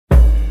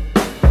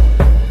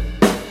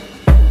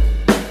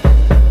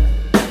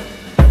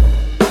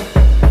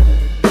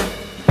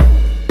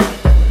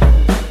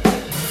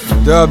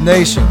Dub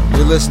Nation,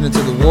 you're listening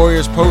to the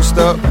Warriors Post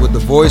Up with the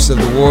voice of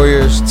the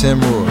Warriors,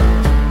 Tim Roy.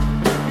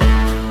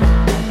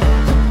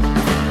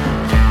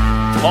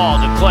 Ball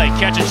to Klay,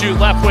 catch and shoot,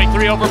 left wing,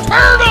 three over,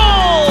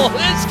 Pirtle!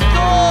 It's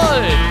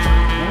good!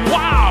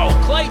 Wow,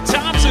 Klay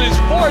Thompson is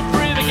 4-3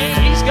 of the game,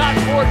 he's got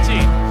 14.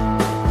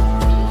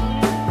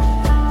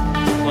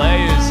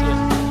 Klay is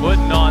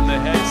putting on the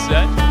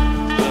headset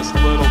just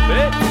a little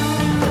bit.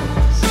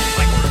 Seems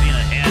like we're being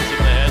hands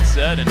in the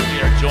headset, and we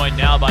are joined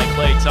now by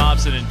Klay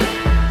Thompson. And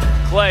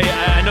Klay,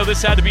 I know this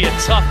had to be a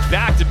tough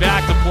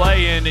back-to-back to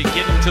play in and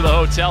get into the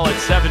hotel at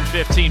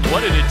 7:15.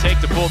 What did it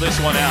take to pull this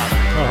one out?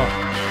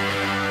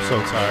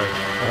 So tired.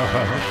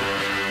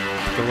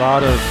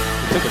 It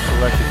took a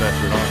collective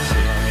effort,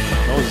 honestly. I mean,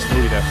 Moses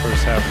Moody that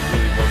first half was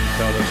really what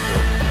compelled us to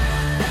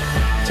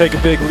take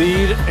a big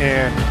lead,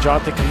 and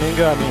Jonathan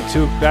Kuminga, I mean,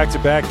 2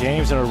 back-to-back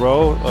games in a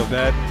row of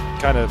that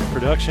kind of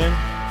production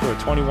for a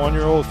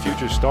 21-year-old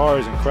future star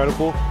is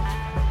incredible.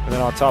 And then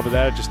on top of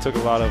that, it just took a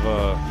lot of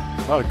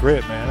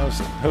grit, man. It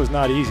was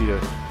not easy to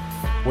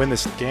win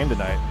this game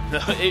tonight.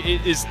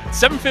 Is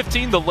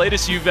 7:15 the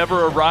latest you've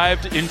ever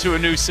arrived into a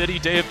new city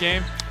day of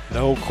game?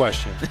 No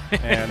question.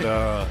 And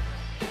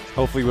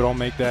hopefully we don't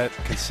make that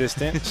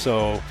consistent.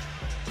 So,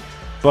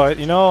 but,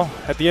 you know,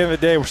 at the end of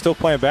the day, we're still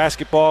playing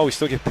basketball. We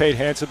still get paid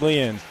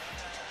handsomely, and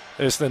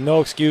there's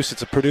no excuse.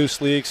 It's a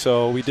produced league,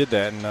 so we did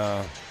that,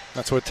 and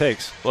that's what it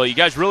takes. Well, you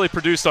guys really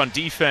produced on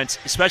defense,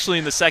 especially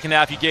in the second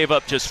half. You gave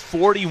up just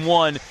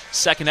 41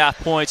 second-half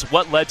points.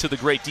 What led to the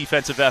great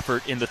defensive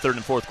effort in the third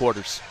and fourth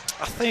quarters?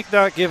 I think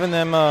not giving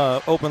them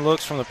open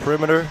looks from the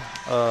perimeter.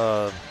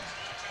 And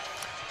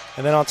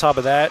then on top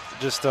of that,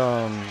 just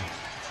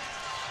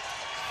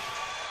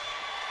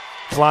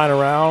flying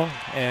around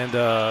and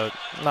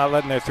not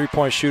letting their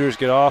three-point shooters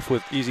get off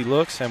with easy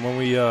looks. And when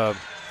we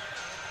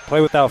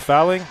play without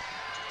fouling,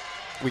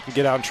 we can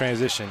get out in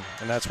transition,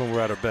 and that's when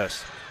we're at our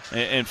best.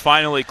 And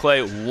finally,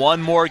 Klay,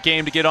 one more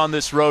game to get on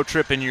this road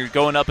trip, and you're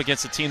going up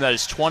against a team that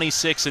is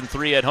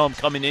 26-3 at home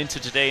coming into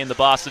today in the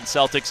Boston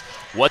Celtics.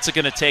 What's it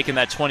going to take in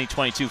that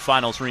 2022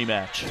 Finals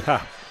rematch?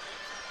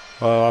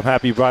 Well, I'm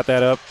happy you brought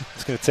that up.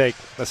 It's going to take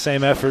the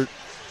same effort.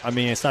 I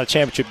mean, it's not a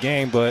championship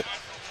game, but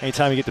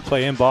anytime you get to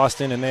play in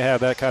Boston and they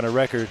have that kind of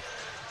record,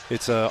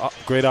 it's a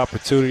great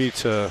opportunity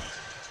to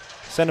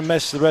send a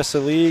message to the rest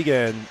of the league,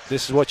 and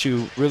this is what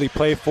you really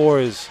play for,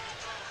 is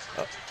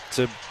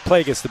to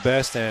play against the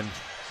best and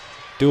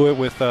do it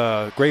with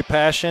great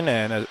passion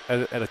and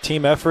a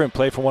team effort and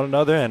play for one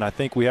another, and I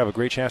think we have a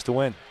great chance to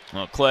win.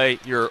 Well,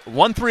 Klay, you're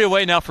 1-3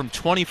 away now from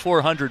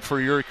 2,400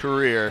 for your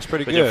career. That's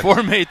pretty good. Your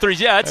 4 made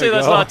threes. Yeah, I'd say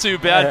that's not too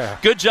bad. Yeah.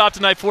 Good job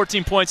tonight,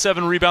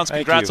 14.7 rebounds.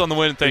 Congrats on the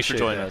win, and thanks for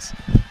joining us.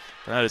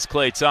 That is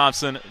Klay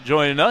Thompson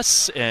joining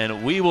us,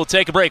 and we will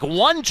take a break.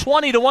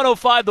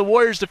 120-105, the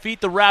Warriors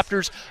defeat the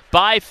Raptors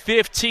by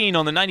 15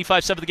 on the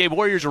 95.7 The Game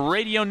Warriors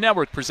Radio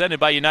Network,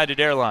 presented by United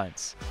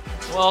Airlines.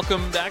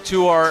 Welcome back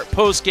to our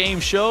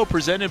post-game show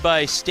presented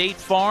by State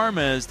Farm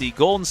as the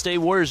Golden State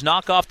Warriors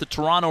knock off the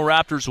Toronto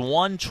Raptors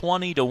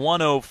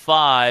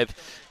 120-105.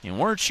 You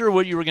weren't sure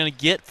what you were going to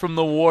get from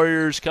the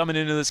Warriors coming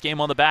into this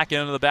game on the back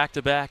end of the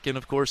back-to-back, and,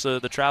 of course, the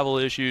travel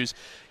issues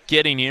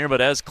getting here.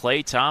 But as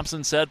Klay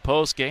Thompson said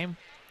post-game,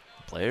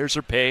 players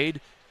are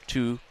paid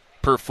to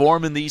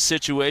perform in these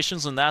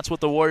situations, and that's what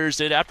the Warriors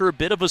did. After a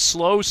bit of a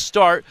slow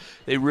start,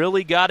 they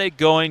really got it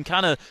going,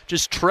 kind of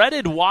just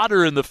treaded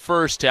water in the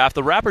first half.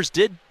 The Raptors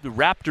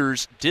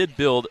did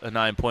build a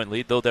 9-point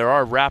lead, though there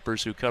are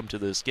Rappers who come to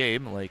this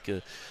game, like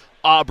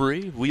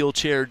Aubrey,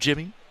 Wheelchair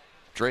Jimmy,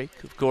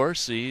 Drake, of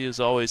course. He is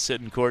always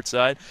sitting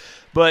courtside.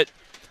 But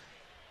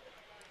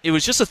it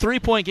was just a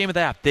 3-point game at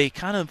the half. They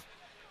kind of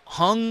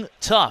hung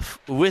tough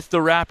with the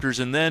Raptors,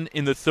 and then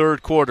in the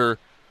third quarter,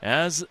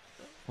 as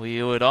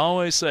we would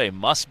always say,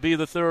 must be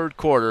the third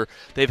quarter.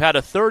 They've had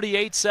a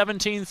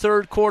 38-17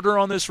 third quarter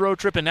on this road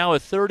trip and now a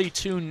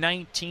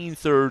 32-19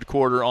 third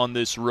quarter on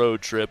this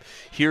road trip.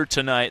 Here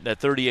tonight,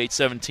 that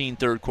 38-17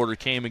 third quarter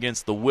came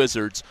against the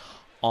Wizards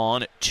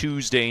on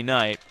Tuesday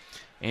night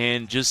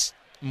and just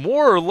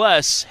more or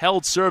less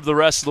held serve the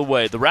rest of the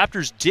way. The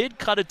Raptors did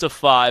cut it to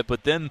 5,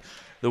 but then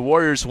the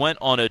Warriors went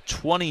on a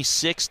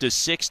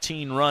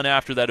 26-16 run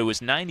after that. It was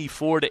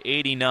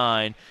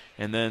 94-89,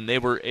 and then they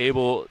were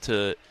able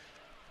to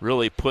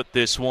really put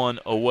this one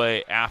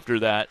away after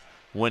that,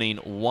 winning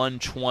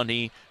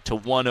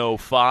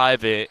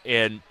 120-105,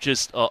 and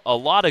just a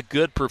lot of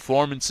good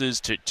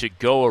performances to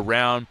go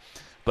around.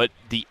 But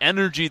the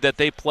energy that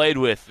they played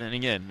with, and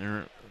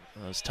again,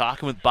 I was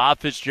talking with Bob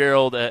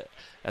Fitzgerald at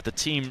the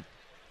team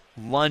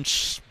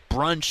lunch,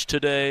 brunch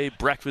today,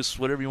 breakfast,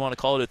 whatever you want to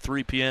call it, at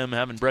 3 p.m.,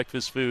 having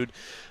breakfast food.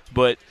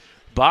 But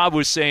Bob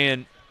was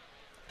saying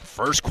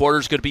first quarter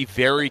is going to be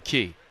very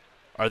key.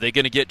 Are they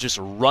going to get just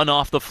run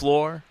off the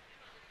floor?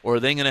 Or are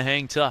they going to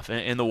hang tough?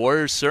 And the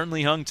Warriors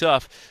certainly hung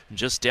tough,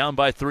 just down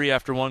by 3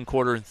 after one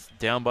quarter,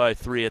 down by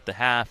 3 at the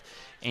half.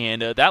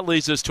 And that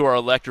leads us to our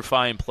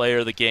electrifying player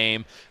of the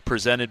game,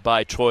 presented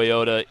by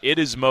Toyota. It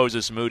is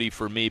Moses Moody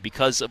for me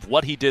because of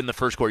what he did in the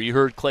first quarter. You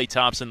heard Klay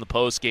Thompson in the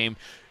postgame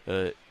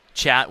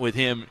chat with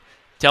him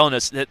telling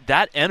us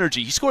that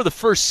energy. He scored the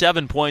first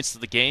 7 points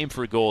of the game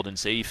for Golden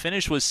State. He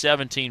finished with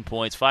 17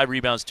 points, 5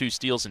 rebounds, 2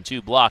 steals, and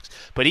 2 blocks.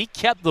 But he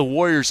kept the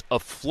Warriors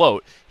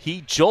afloat.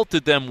 He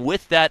jolted them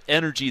with that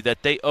energy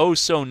that they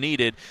so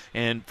needed.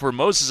 And for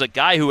Moses, a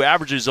guy who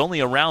averages only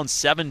around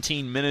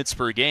 17 minutes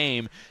per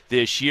game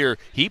this year,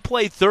 he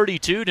played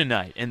 32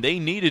 tonight, and they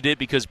needed it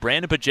because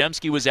Brandon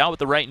Pajemski was out with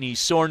the right knee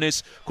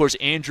soreness. Of course,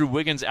 Andrew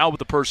Wiggins out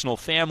with a personal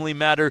family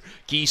matter.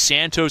 Guy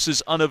Santos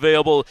is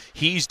unavailable.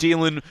 He's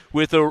dealing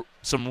with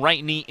some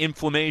right knee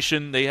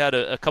inflammation. They had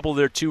a couple of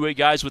their two-way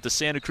guys with the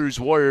Santa Cruz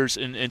Warriors,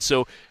 and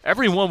so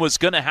everyone was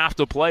going to have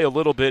to play a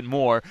little bit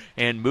more,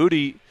 and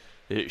Moody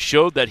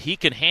showed that he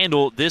can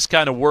handle this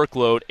kind of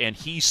workload, and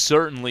he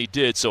certainly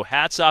did. So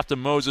hats off to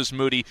Moses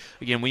Moody.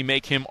 Again, we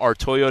make him our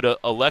Toyota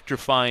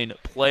electrifying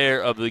player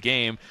of the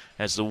game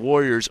as the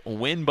Warriors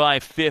win by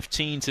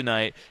 15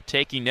 tonight,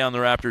 taking down the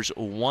Raptors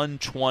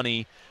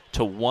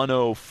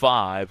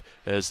 120-105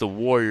 as the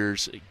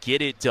Warriors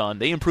get it done.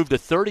 They improved to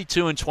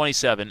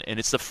 32-27, and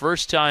it's the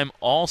first time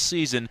all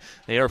season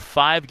they are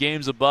 5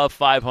 games above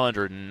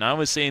 500. And I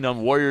was saying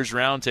on Warriors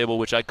Roundtable,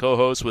 which I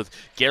co-host with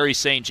Gary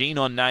St. Jean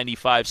on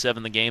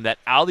 95.7 The Game, that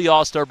out of the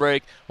All-Star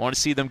break, I want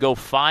to see them go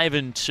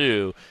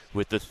 5-2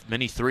 with the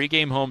mini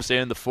 3-game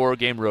homestand and the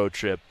 4-game road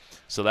trip.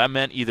 So that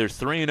meant either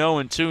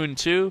 3-0 and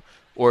 2-2,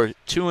 or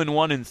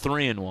 2-1 and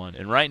 3-1.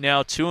 And right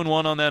now,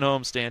 2-1 on that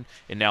homestand,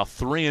 and now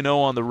 3-0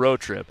 on the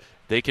road trip.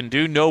 They can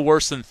do no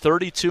worse than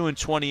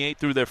 32-28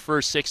 through their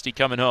first 60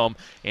 coming home.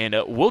 And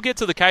we'll get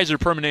to the Kaiser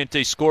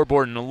Permanente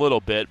scoreboard in a little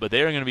bit, but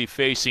they're going to be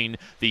facing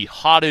the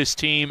hottest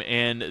team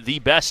and the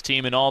best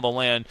team in all the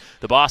land.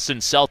 The Boston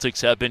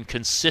Celtics have been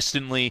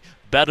consistently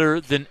better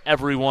than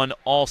everyone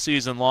all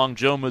season long.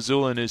 Joe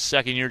Mazzulla in his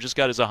second year just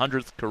got his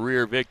 100th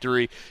career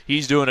victory.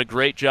 He's doing a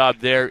great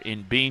job there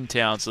in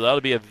Beantown, so that'll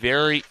be a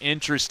very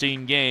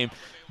interesting game.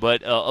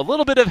 But a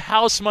little bit of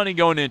house money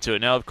going into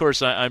it. Now, of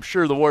course, I'm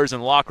sure the Warriors in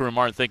the locker room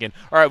aren't thinking,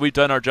 all right, we've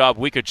done our job.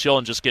 We could chill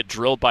and just get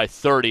drilled by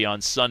 30 on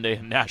Sunday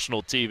on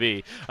national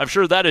TV. I'm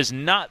sure that is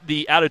not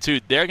the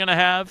attitude they're going to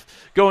have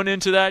going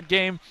into that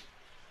game.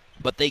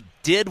 But they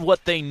did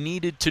what they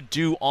needed to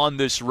do on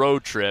this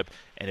road trip.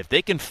 And if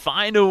they can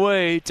find a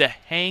way to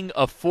hang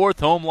a 4th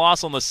home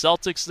loss on the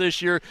Celtics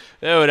this year,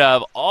 they would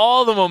have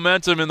all the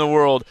momentum in the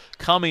world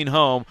coming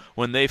home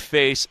when they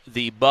face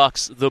the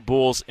Bucks, the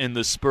Bulls, and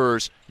the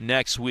Spurs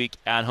next week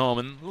at home.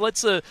 And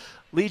let's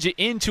lead you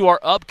into our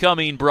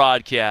upcoming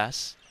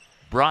broadcast,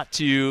 brought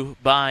to you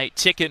by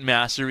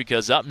Ticketmaster,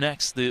 because up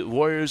next the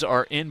Warriors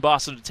are in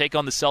Boston to take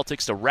on the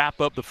Celtics to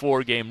wrap up the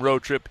 4-game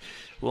road trip.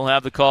 We'll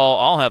have the call.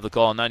 I'll have the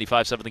call on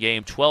 95.7 The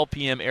Game, 12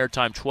 p.m.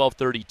 airtime,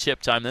 12:30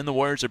 tip time. Then the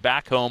Warriors are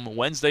back home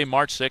Wednesday,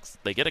 March 6th.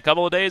 They get a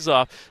couple of days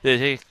off.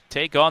 They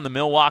take on the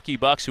Milwaukee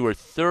Bucks, who are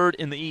 3rd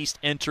in the East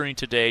entering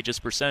today,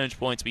 just percentage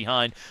points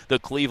behind the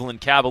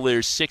Cleveland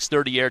Cavaliers.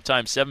 6:30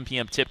 airtime, 7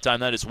 p.m. tip time.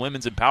 That is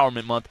Women's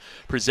Empowerment Month,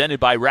 presented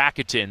by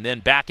Rakuten.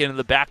 Then back into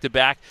the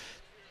back-to-back.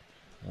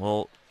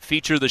 We'll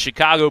feature the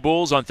Chicago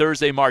Bulls on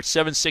Thursday, March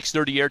 7th,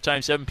 6:30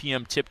 airtime, 7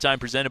 p.m. tip time,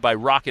 presented by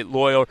Rocket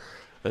Loyal.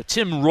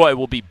 Tim Roy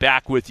will be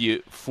back with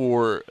you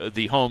for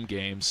the home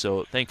game,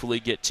 so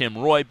thankfully get Tim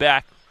Roy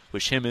back.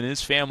 Wish him and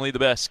his family the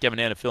best. Kevin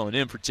Anna filling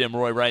in for Tim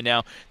Roy right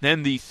now.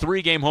 Then the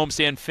 3-game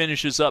homestand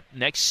finishes up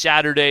next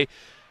Saturday,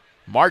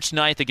 March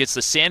 9th, against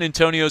the San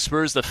Antonio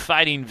Spurs, the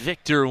Fighting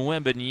Victor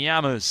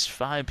Wembanyama's.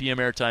 5 p.m.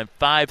 airtime,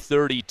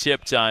 5:30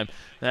 tip time.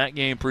 That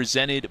game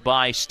presented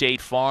by State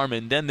Farm,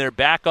 and then they're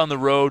back on the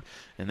road,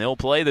 and they'll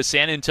play the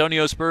San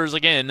Antonio Spurs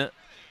again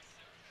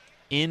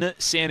in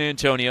San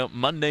Antonio,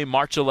 Monday,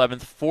 March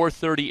 11th,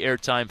 4:30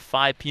 airtime,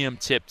 5 p.m.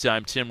 tip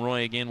time. Tim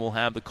Roy, again, will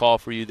have the call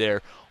for you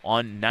there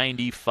on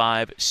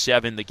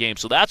 95.7 The Game.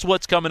 So that's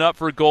what's coming up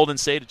for Golden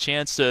State, a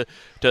chance to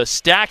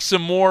stack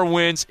some more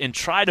wins and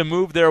try to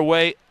move their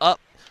way up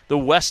the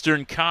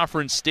Western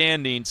Conference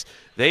standings.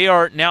 They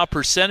are now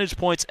percentage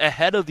points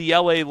ahead of the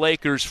LA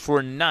Lakers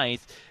for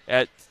 9th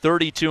at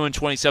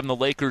 32-27. The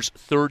Lakers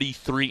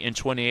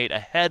 33-28,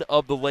 ahead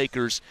of the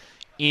Lakers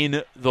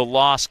in the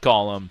loss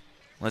column.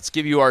 Let's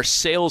give you our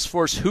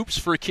Salesforce Hoops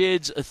for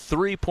Kids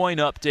 3-point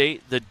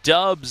update. The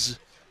Dubs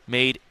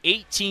made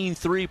 18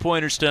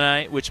 3-pointers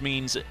tonight, which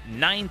means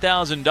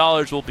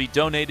 $9,000 will be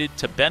donated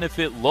to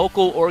benefit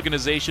local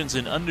organizations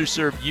and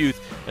underserved youth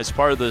as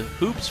part of the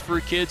Hoops for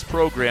Kids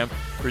program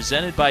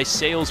presented by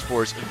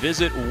Salesforce.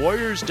 Visit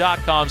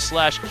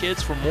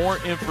warriors.com/kids for more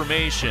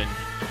information.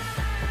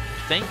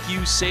 Thank you,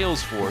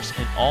 Salesforce,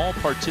 and all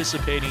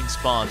participating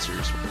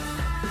sponsors.